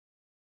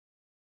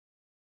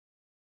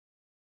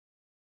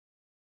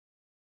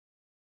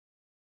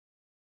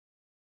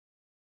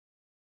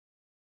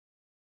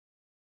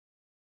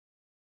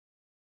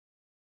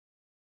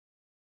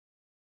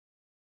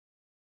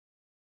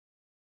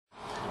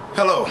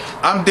Hello,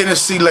 I'm Dennis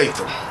C.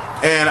 Latham,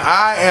 and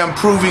I am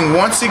proving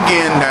once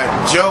again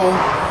that Joe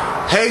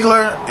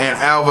Hagler and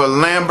Alva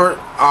Lambert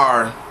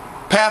are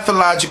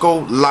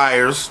pathological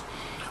liars.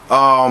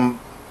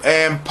 I'm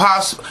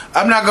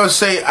not going to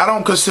say, I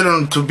don't consider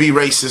them to be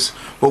racist,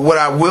 but what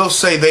I will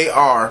say they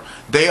are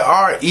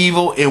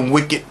evil and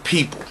wicked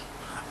people.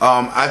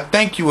 I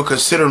think you would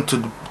consider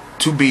them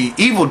to be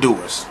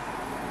evildoers.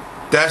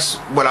 That's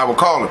what I would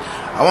call them.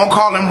 I won't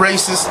call them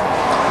racist,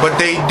 but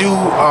they do,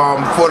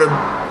 for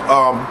the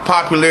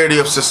popularity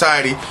of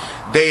society,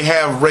 they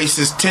have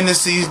racist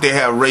tendencies, they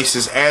have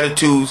racist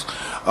attitudes,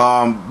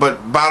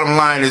 but bottom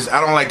line is I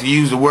don't like to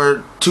use the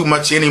word too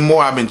much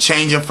anymore. I've been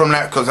changing from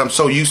that because I'm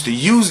so used to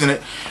using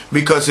it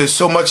because there's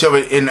so much of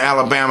it in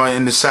Alabama,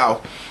 in the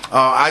South.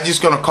 I'm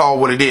just going to call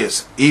what it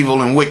is,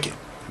 evil and wicked.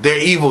 They're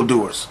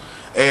evildoers.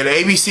 And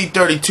ABC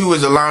 32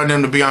 is allowing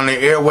them to be on their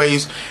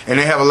airways, and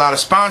they have a lot of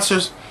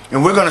sponsors.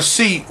 And we're going to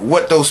see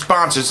what those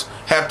sponsors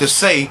have to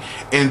say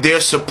in their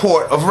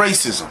support of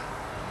racism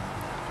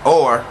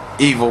or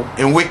evil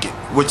and wicked,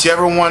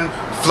 whichever one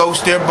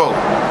floats their boat.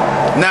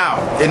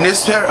 Now, in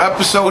this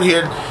episode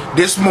here,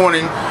 this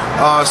morning,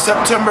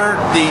 September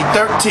the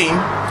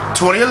 13th,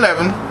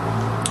 2011,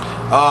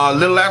 a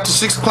little after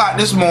 6 o'clock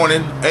this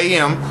morning,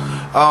 a.m.,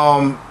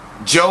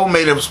 Joe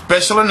made a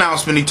special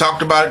announcement. He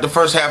talked about it the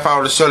first half hour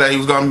of the show that he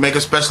was going to make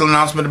a special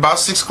announcement about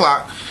 6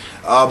 o'clock.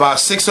 About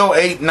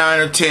 6:08, 9,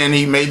 or 10,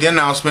 he made the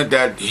announcement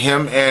that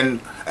him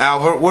and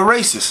Alva were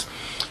racist.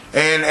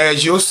 And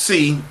as you'll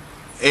see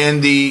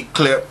in the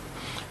clip,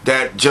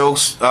 that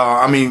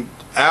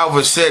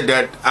Alva said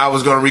that I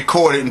was going to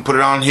record it and put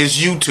it on his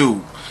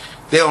YouTube.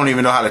 They don't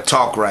even know how to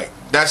talk right.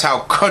 That's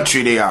how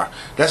country they are.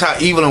 That's how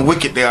evil and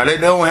wicked they are. They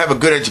don't have a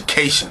good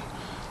education.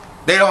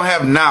 They don't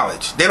have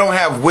knowledge. They don't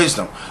have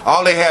wisdom.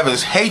 All they have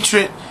is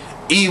hatred,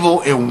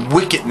 evil, and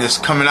wickedness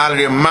coming out of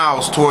their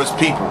mouths towards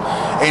people.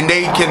 And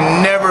they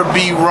can never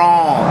be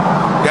wrong.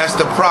 That's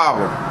the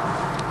problem.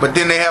 But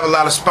then they have a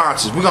lot of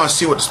sponsors. We're going to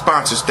see what the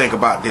sponsors think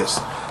about this.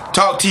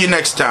 Talk to you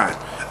next time.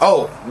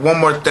 Oh, one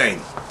more thing.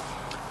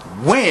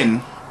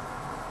 When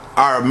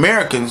are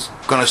Americans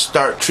going to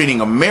start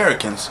treating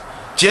Americans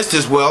just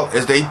as well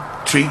as they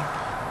treat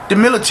the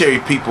military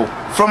people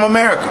from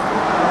America?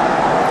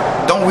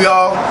 Don't we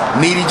all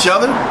need each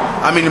other?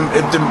 I mean,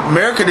 if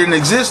America didn't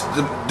exist,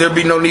 there'd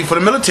be no need for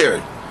the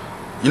military.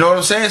 You know what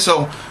I'm saying?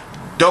 So,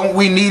 don't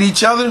we need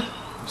each other?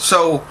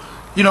 So,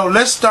 you know,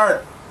 let's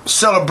start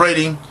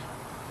celebrating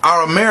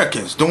our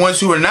Americans, the ones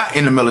who are not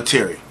in the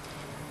military.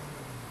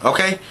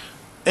 Okay?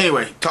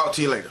 Anyway, talk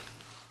to you later.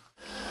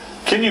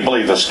 Can you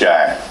believe this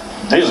guy?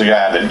 He's a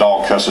guy that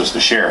dog cusses the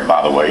sheriff,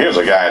 by the way. Here's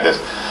a guy that,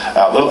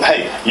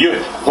 hey,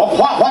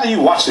 why do you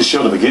watch this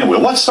show to begin with?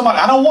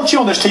 I don't want you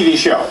on this TV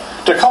show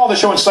to call the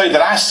show and say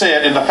that I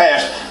said in the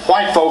past,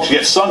 white folks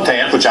get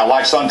suntans, which I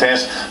like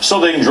suntans, so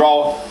they can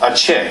draw a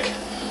check.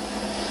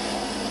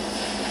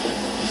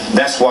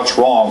 That's what's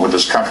wrong with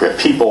this country.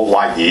 People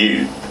like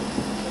you.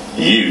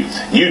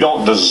 You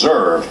don't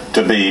deserve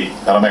to be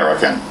an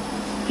American.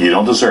 You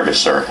don't deserve it,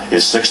 sir.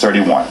 It's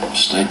 6:31.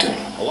 Stay tuned.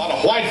 A lot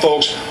of white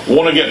folks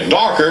want to get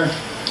darker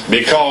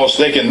because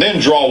they can then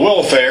draw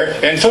welfare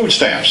and food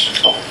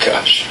stamps. Oh,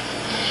 gosh.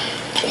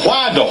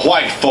 Why do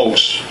white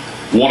folks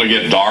want to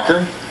get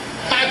darker?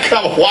 How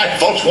come white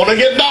folks want to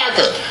get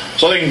darker?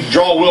 So they can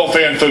draw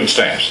welfare and food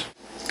stamps.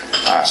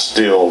 I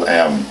still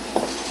am,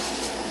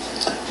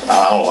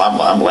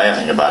 I'm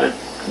laughing about it.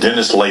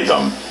 Dennis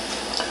Latham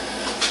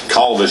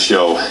called this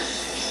show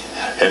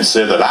and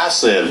said that I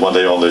said one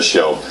day on this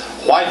show,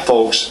 white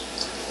folks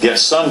get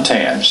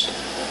suntans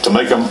to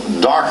make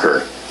them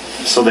darker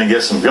so they can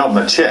get some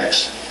government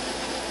checks.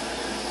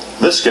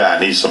 This guy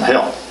needs some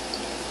help.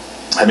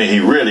 I mean, he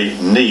really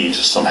needs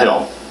some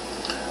help.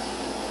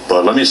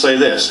 But let me say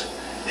this,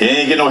 he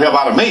ain't getting no help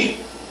out of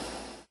me.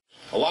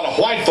 A lot of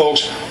white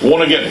folks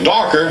want to get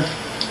darker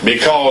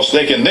because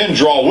they can then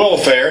draw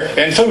welfare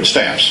and food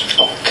stamps.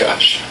 Oh,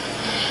 gosh.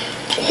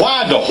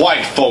 Why do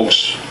white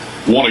folks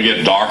want to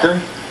get darker?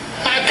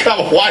 How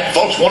come white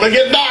folks want to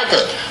get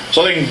darker?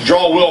 So they can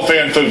draw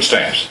welfare and food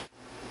stamps.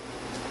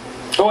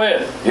 Go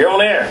ahead. You're on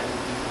air.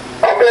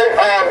 Okay,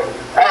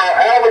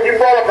 Albert, you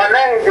brought up my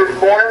name this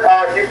morning.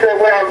 You said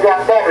what I was going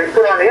to probably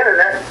put on the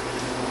internet.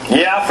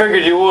 Yeah, I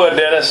figured you would,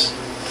 Dennis.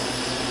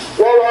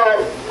 Well,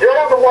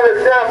 you're the one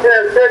that down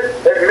there and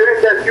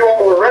admitted that you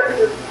all were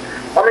racist.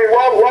 I mean,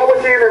 why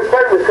would you even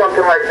play with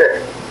something like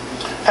that?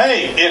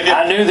 Hey,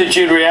 I knew that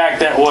you'd react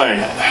that way.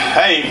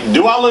 Hey,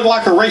 do I look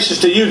like a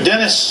racist to you,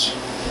 Dennis?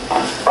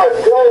 That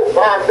joke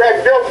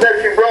that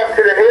you brought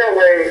to the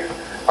airways,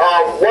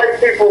 white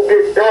people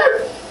get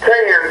dark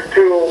tans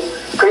to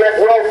collect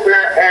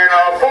welfare and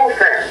food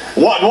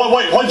stamps.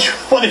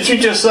 What did you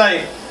just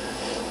say?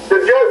 The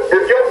joke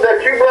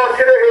that you brought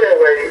to the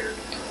airways,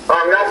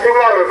 not too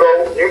long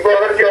ago, you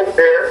brought a joke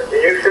there, and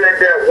you said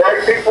that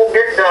white people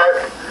get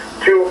dark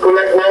to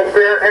collect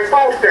welfare and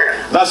food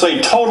stamps. That's a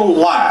total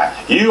lie.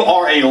 You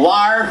are a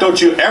liar. Don't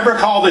you ever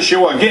call the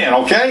show again,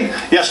 okay?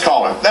 Yes,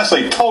 caller. That's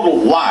a total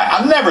lie.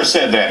 I never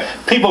said that.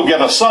 People get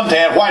a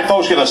suntan, white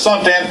folks get a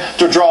suntan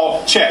to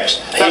draw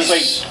checks. That's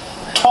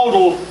a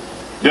total...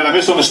 Did I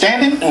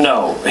misunderstand him?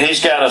 No, he's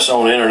got us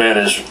on the internet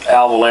as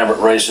Alva Lambert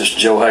racist,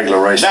 Joe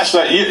Hagler racist.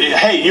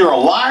 Hey, you're a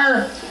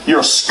liar. You're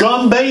a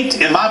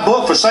scumbait in my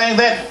book for saying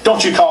that.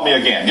 Don't you call me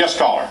again. Yes,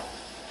 caller.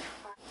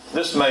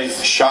 This may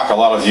shock a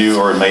lot of you,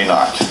 or it may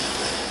not.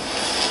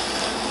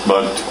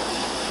 But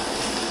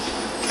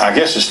I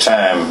guess it's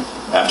time,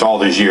 after all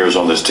these years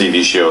on this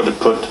TV show, to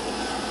put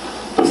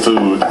the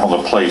food on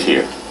the plate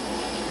here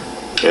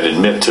and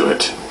admit to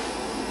it.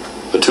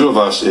 The two of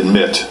us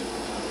admit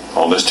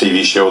on this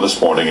TV show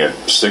this morning at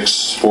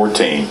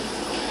 6:14,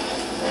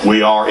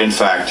 we are in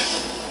fact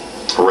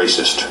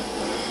racist.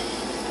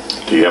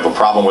 Do you have a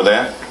problem with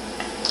that?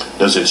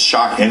 Does it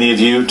shock any of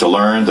you to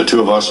learn the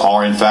two of us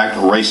are in fact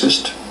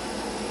racist?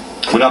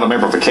 We're not a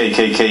member of a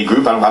KKK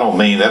group. I don't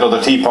mean that, or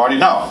the Tea Party,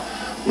 no.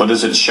 But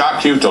does it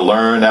shock you to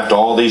learn after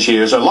all these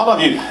years? A lot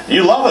of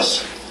you love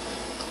us.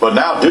 But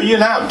now, do you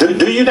now?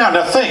 Do you now?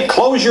 Now think,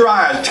 close your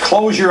eyes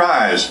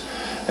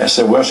and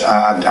say, well,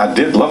 I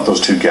did love those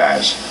two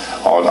guys.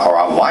 Or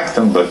I like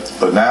them,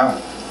 but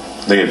now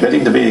they're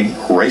admitting to being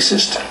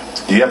racist.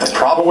 Do you have a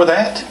problem with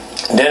that?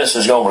 Dennis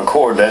is going to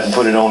record that and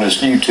put it on his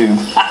YouTube.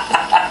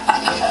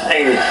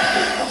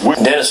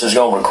 Dennis is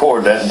going to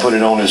record that and put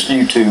it on his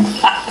YouTube.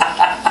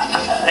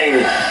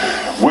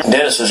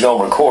 Dennis is going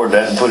to record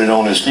that and put it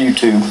on his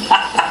YouTube.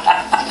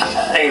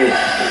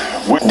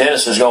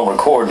 Dennis is going to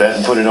record that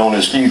and put it on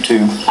his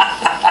YouTube.